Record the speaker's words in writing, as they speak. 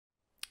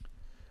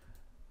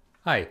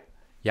Hi,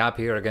 Jaap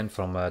here again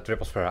from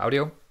Triple Square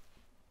Audio.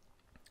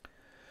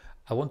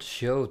 I want to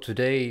show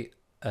today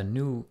a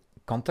new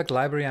Kontakt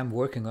library I'm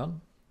working on.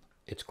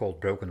 It's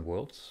called Broken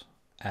Worlds,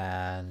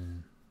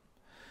 and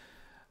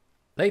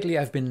lately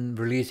I've been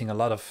releasing a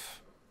lot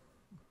of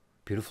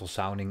beautiful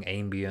sounding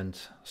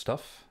ambient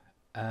stuff,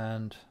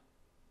 and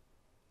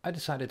I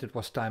decided it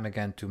was time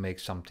again to make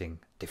something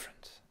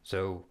different.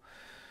 So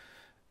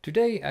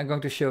today I'm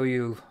going to show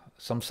you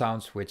some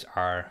sounds which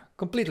are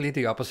completely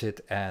the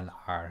opposite and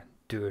are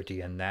dirty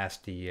and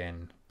nasty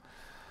and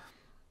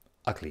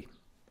ugly.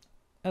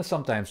 And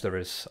sometimes there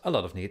is a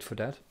lot of need for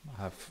that.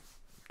 I've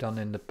done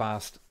in the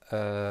past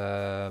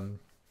my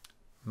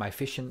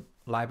fiction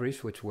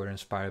libraries, which were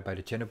inspired by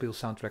the Chernobyl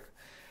soundtrack,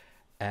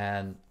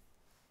 and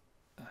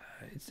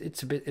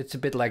it's a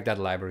bit like that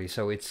library.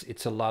 So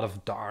it's a lot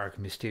of dark,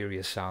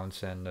 mysterious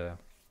sounds, and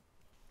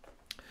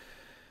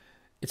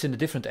it's in a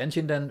different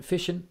engine than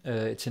Fission.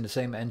 It's in the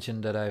same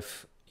engine that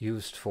I've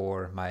used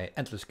for my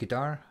Endless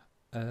Guitar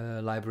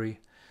library,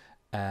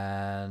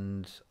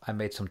 and I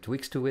made some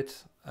tweaks to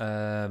it.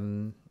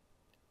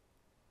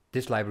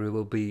 This library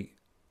will be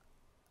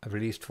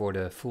released for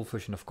the full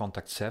version of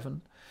Kontakt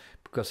 7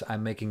 because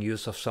I'm making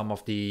use of some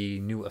of the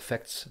new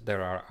effects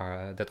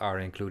that are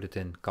included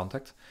in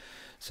Kontakt.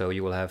 So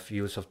you will have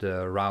use of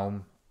the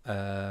Raum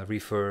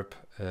reverb,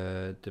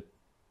 the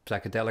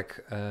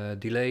psychedelic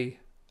delay,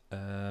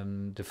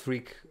 the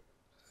freak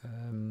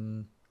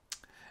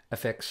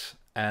effects,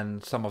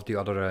 and some of the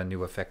other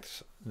new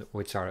effects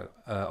which are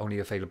only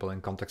available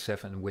in Kontakt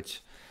 7,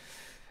 which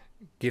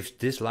gives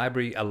this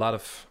library a lot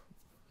of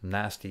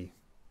nasty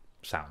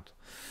sound.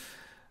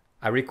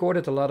 I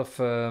recorded a lot of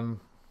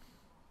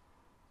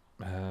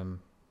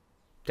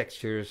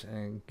textures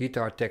and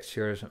guitar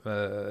textures,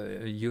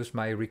 used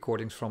my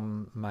recordings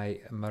from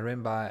my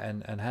marimba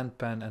and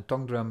handpan and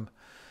tongue drum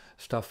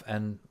stuff,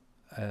 and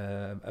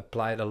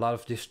applied a lot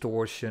of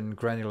distortion,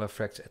 granular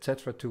effects,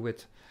 etc. to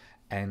it,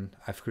 and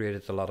I've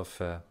created a lot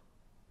of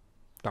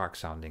dark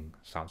sounding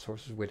sound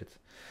sources with it.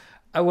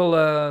 I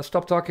will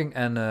stop talking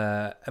and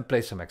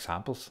play some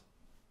examples.